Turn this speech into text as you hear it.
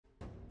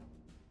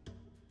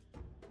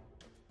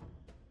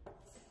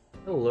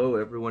Hello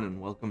everyone and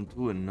welcome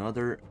to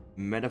another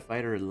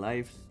MetaFighter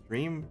live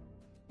stream.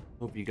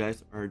 Hope you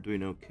guys are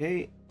doing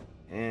okay.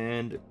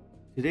 And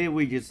today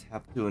we just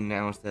have to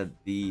announce that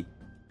the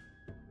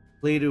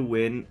play to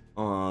win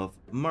of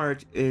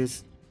March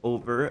is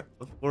over,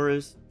 of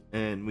course,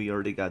 and we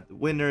already got the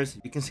winners.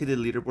 You can see the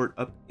leaderboard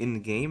up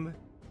in game.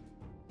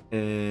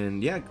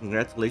 And yeah,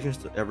 congratulations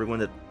to everyone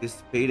that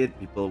participated.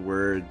 People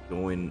were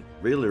going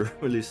really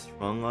really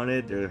strong on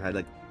it. They had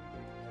like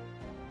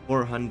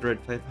 400,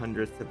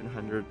 500,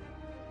 700,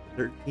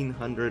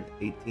 1300,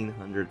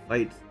 1800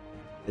 fights.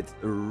 It's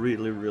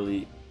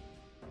really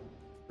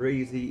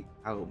crazy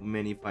how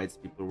many fights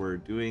people were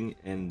doing.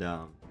 And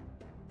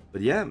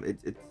but yeah,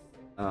 it's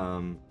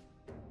um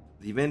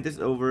the event is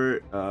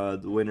over.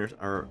 The winners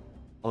are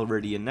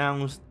already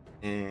announced,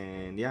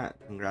 and yeah,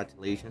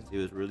 congratulations. It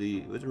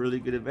was a really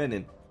good event.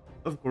 And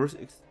of course,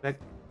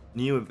 expect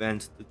new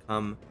events to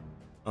come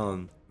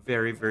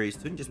very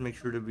soon. Just make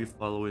sure to be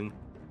following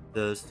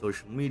the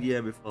social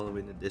media, be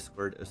following the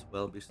Discord as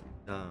well, be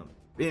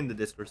in the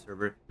Discord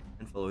server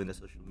and following the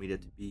social media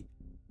to be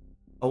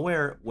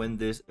aware when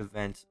this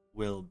event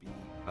will be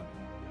coming.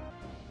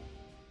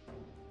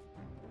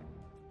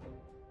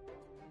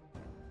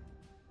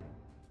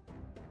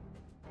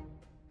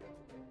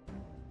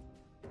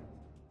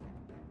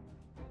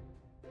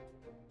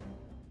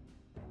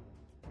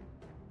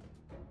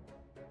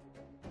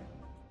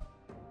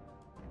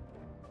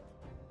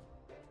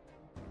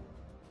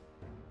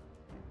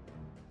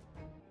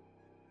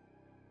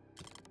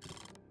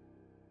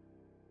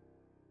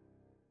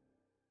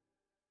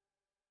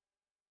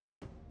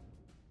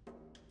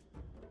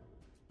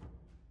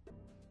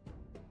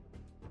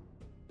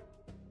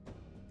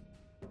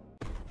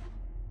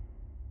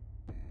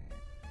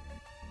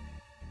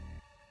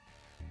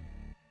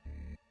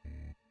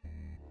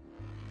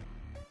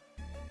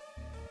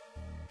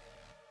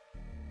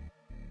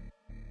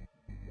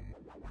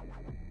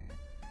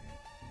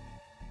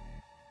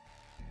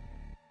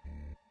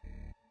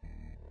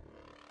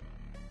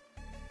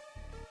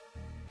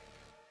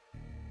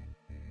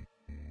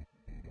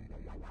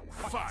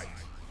 Fight!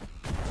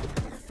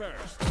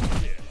 First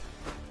hit.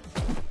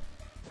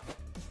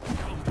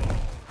 Combo.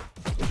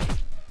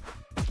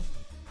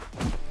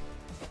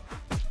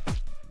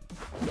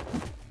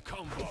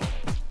 Combo.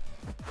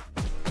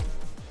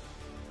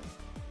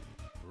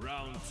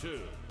 Round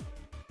two.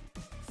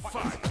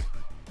 Fight!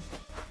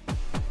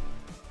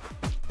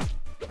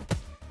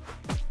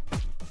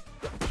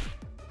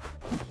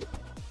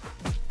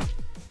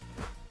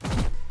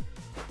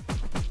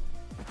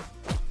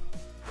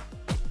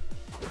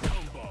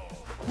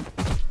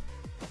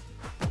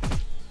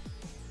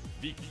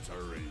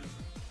 Victory.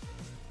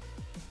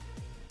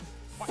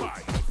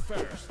 Fight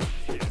first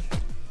hit.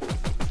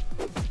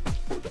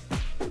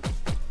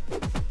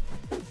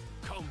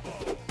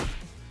 Combo.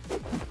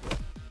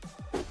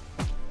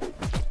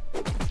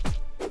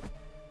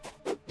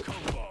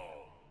 Combo.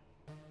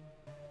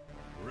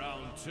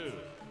 Round two.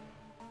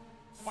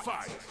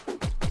 Fight.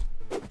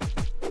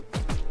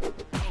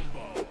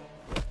 Combo.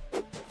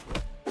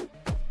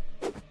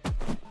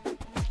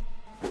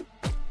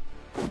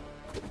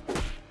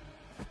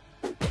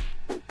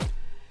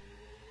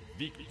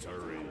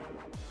 Victory.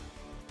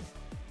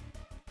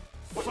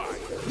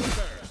 Fight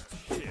first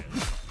hit.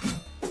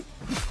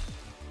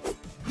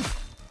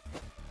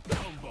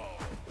 Combo.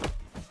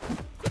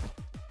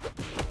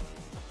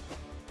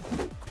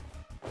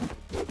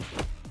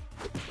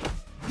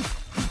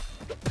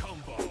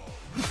 Combo.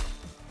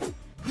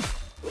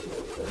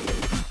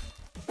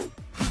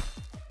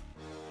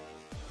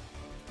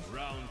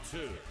 Round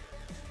two.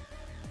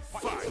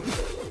 Fight.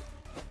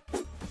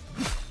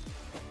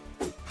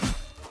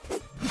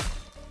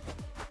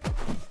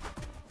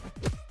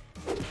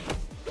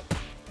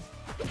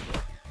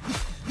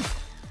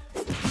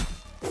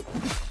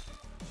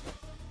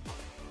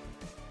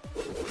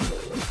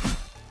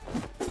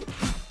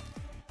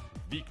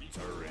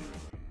 Victory.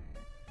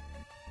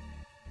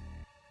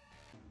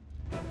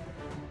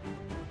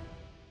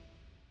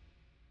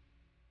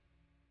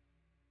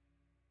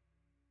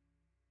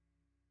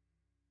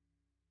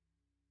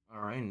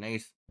 All right,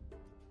 nice.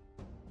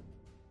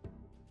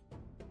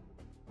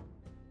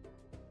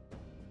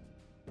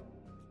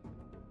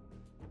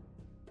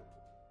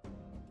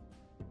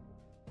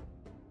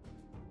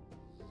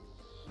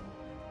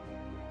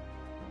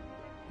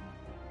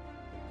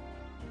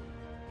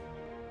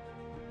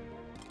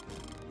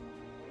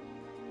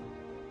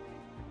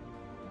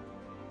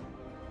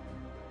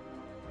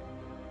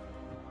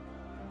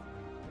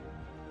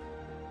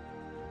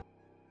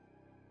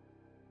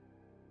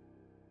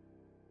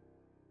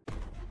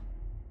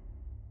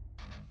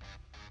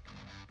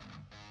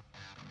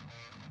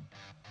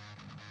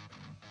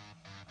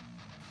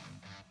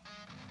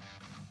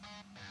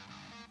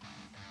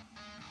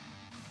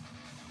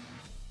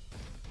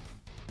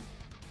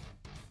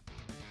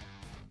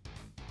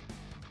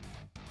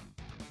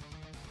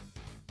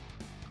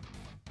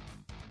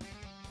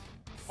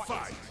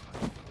 Fight.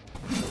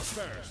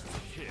 First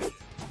hit.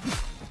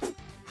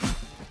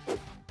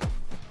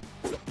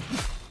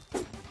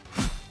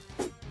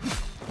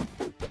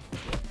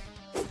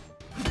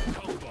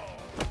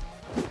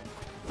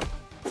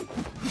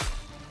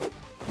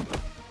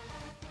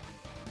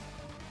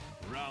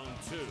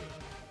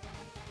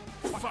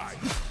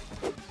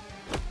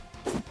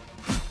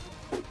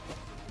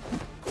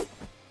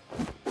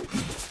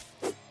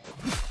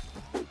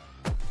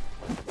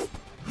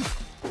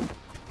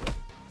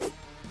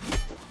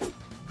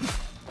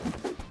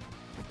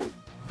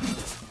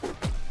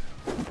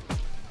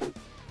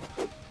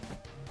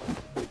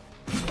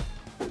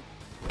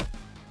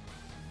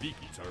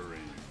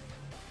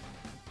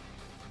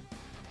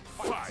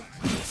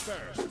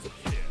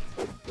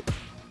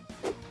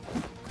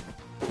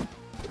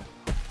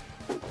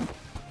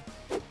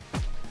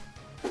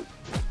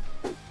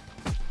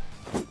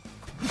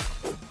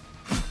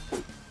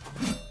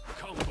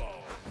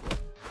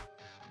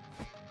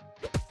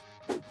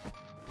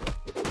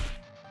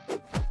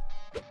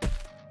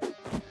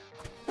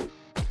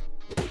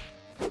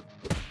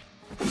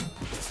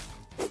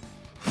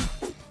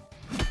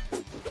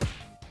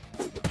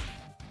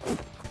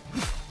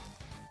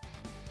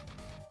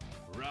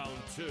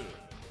 two.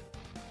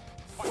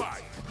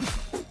 Fight!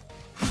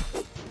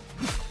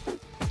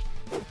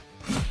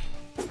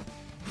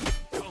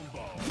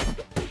 Combo!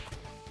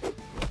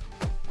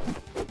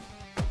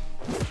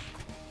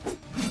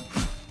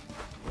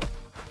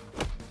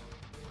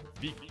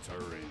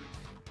 Victory!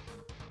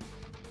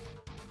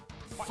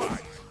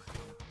 Fight!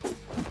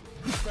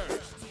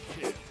 First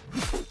hit!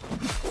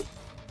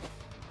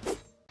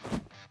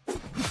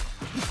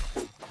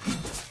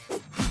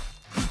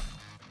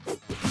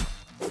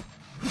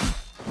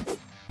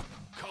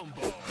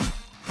 Combo!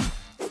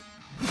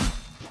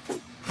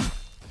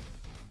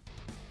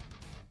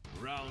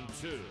 Round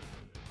two.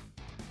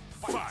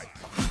 Fight!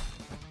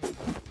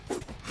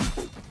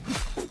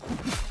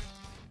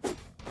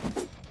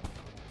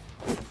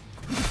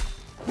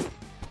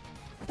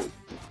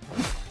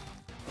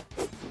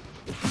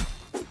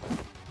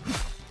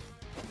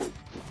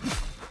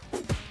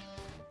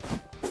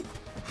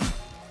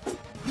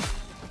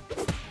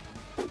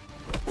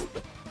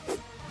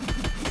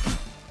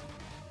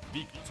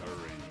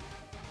 Victory!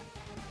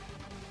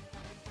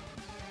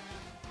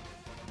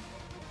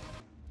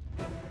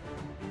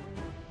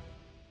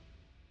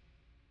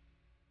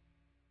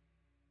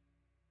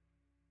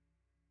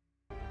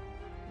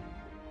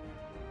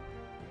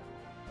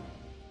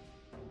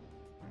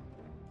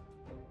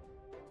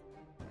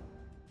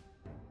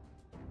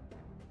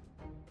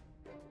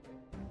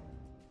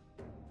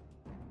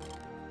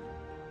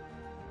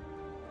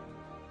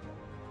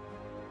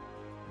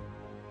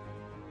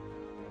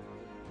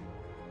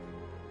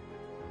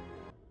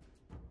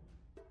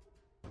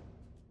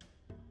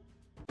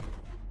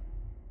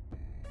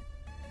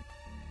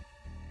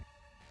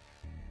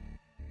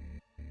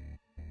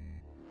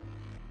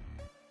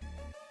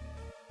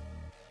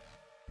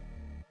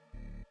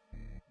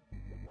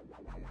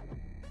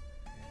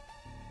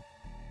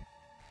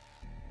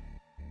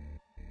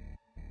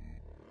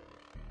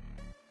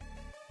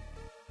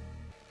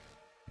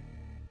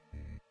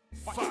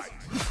 Fight!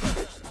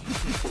 First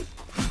hit!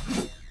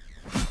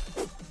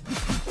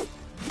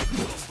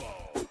 Combo!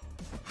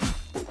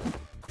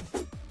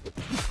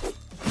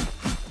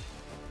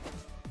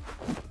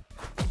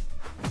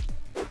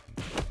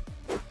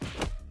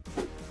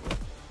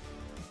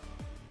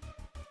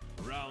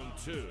 Round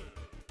two.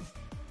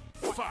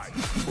 Fight!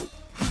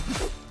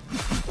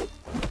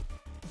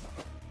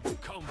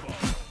 Combo!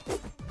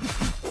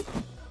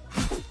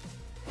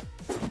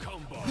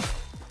 Combo!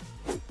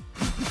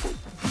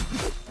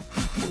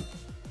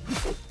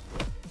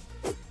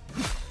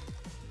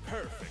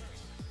 Perfect!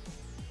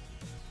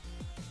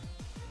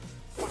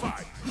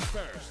 Fight!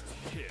 First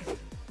hit!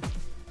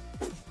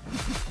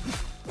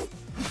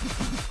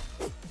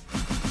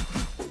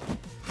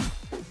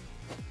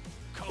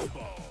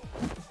 Combo!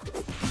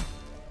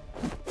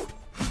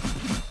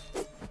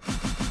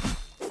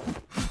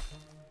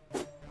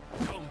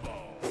 Combo!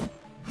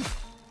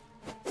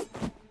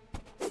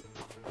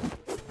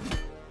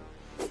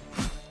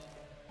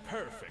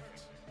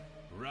 Perfect!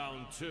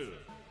 Round two.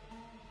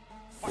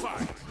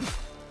 Fight!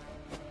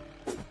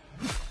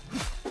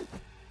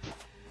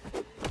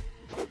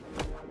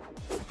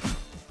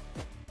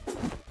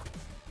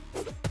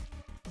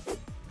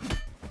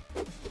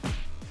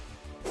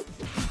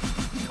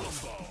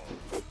 Combo!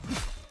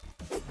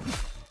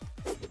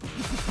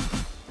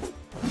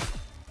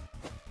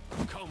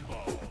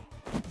 Combo!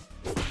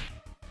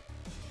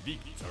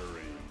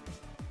 Victory!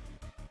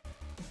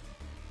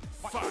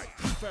 Fight!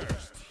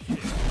 First hit!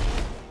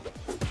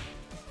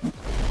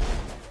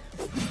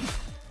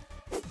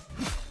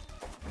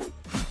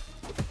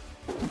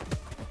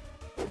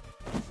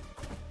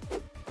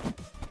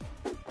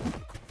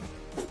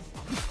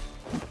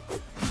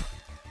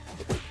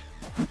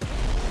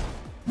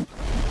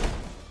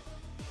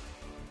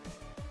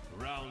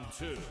 Round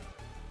two.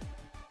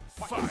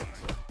 Fight!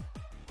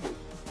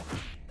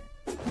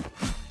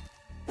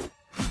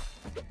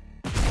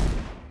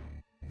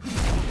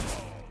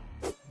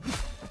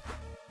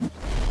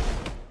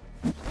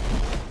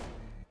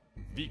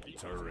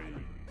 Victory!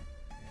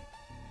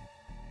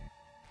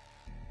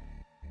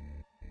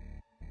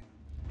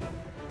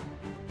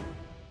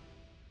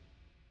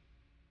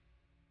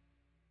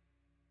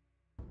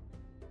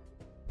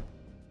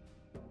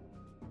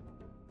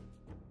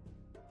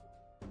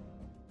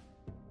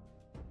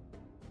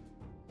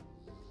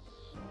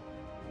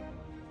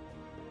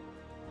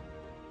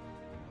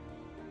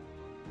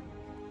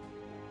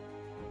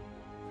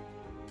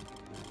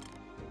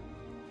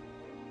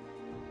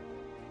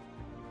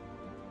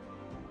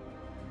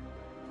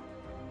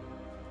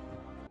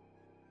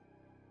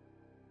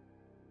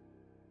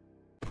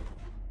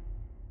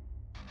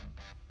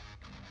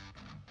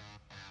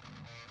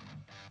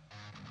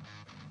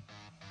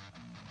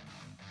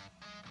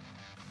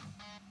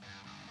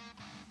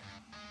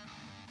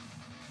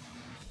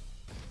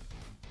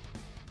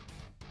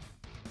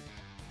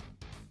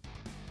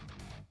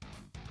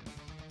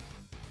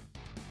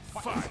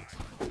 Fight!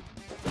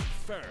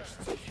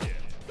 First hit!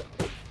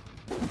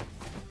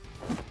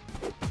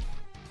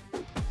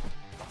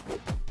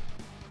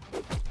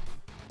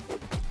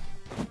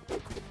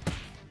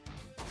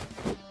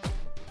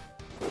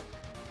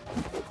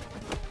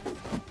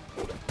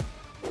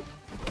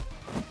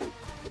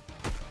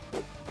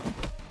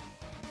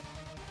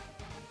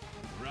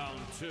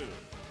 two.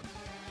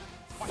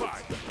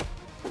 Fight.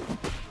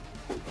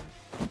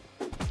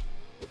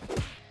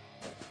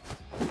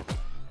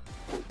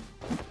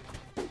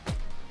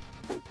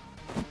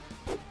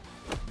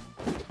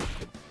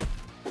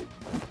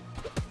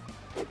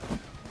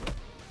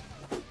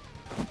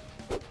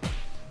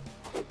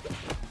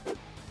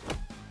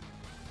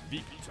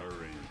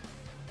 Victory.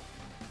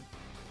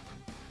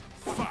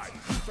 Fight.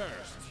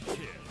 First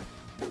hit.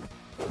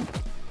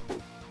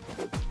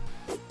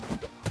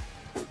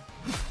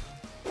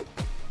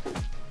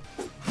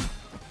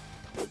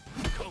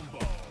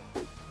 Combo.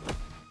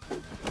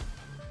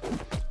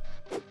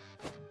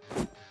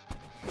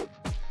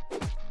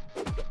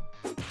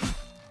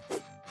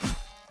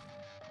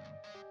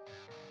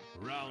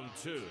 Round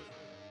two.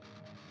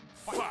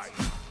 Fight.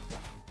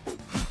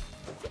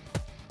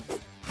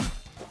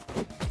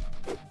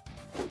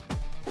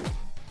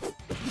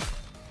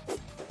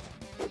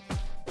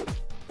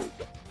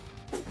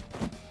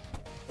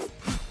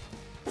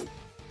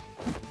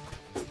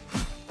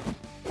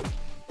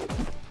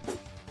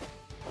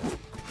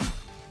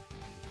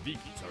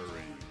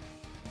 Victory.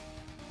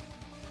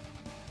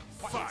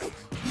 Fight.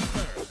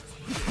 First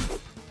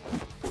hit.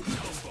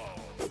 Combo.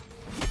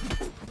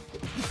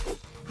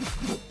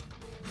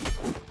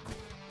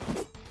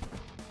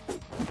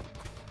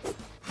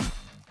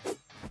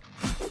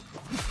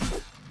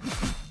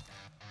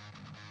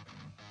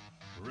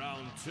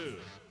 Round two.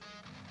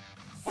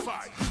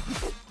 Fight.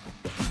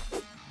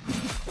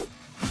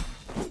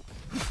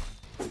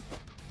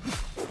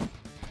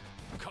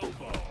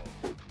 Combo.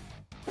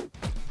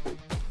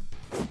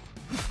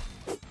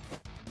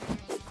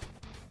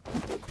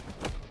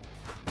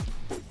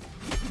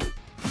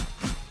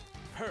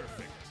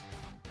 Perfect.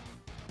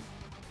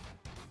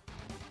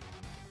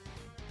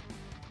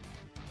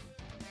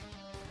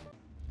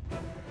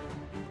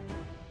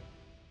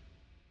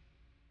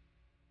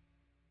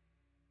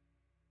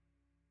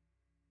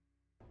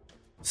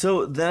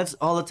 So that's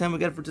all the time we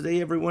got for today,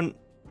 everyone.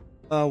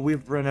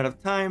 We've run out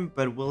of time,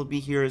 but we'll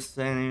be here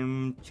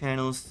same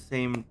channel,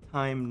 same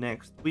time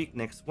next week,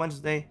 next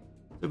Wednesday.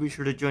 So be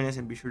sure to join us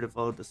and be sure to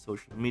follow the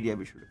social media.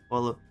 Be sure to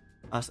follow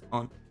us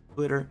on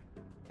Twitter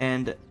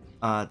and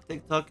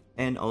TikTok,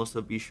 and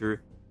also be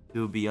sure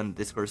to be on the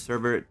Discord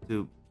server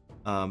to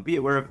be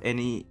aware of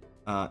any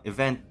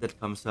event that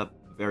comes up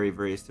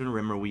very soon.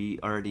 Remember, we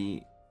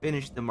already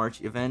finished the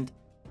March event,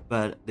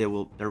 but there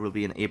will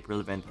be an April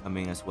event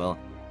coming as well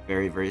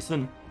very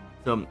soon.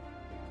 So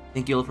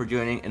thank you all for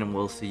joining, and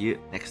we'll see you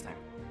next time.